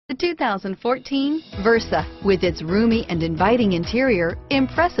The 2014 Versa. With its roomy and inviting interior,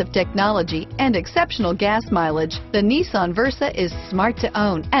 impressive technology, and exceptional gas mileage, the Nissan Versa is smart to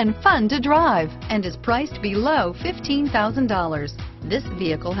own and fun to drive and is priced below $15,000. This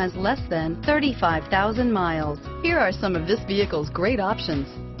vehicle has less than 35,000 miles. Here are some of this vehicle's great options: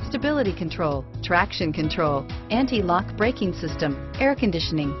 stability control, traction control, anti-lock braking system, air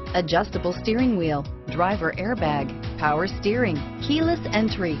conditioning, adjustable steering wheel, driver airbag, power steering, keyless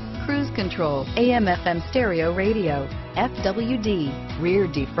entry, cruise control, AM/FM stereo radio, FWD, rear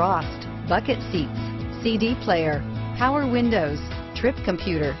defrost, bucket seats, CD player, power windows, trip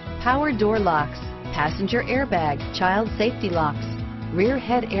computer, power door locks, passenger airbag, child safety locks, rear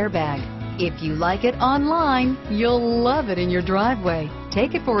head airbag. If you like it online, you'll love it in your driveway.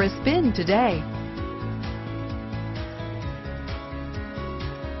 Take it for a spin today.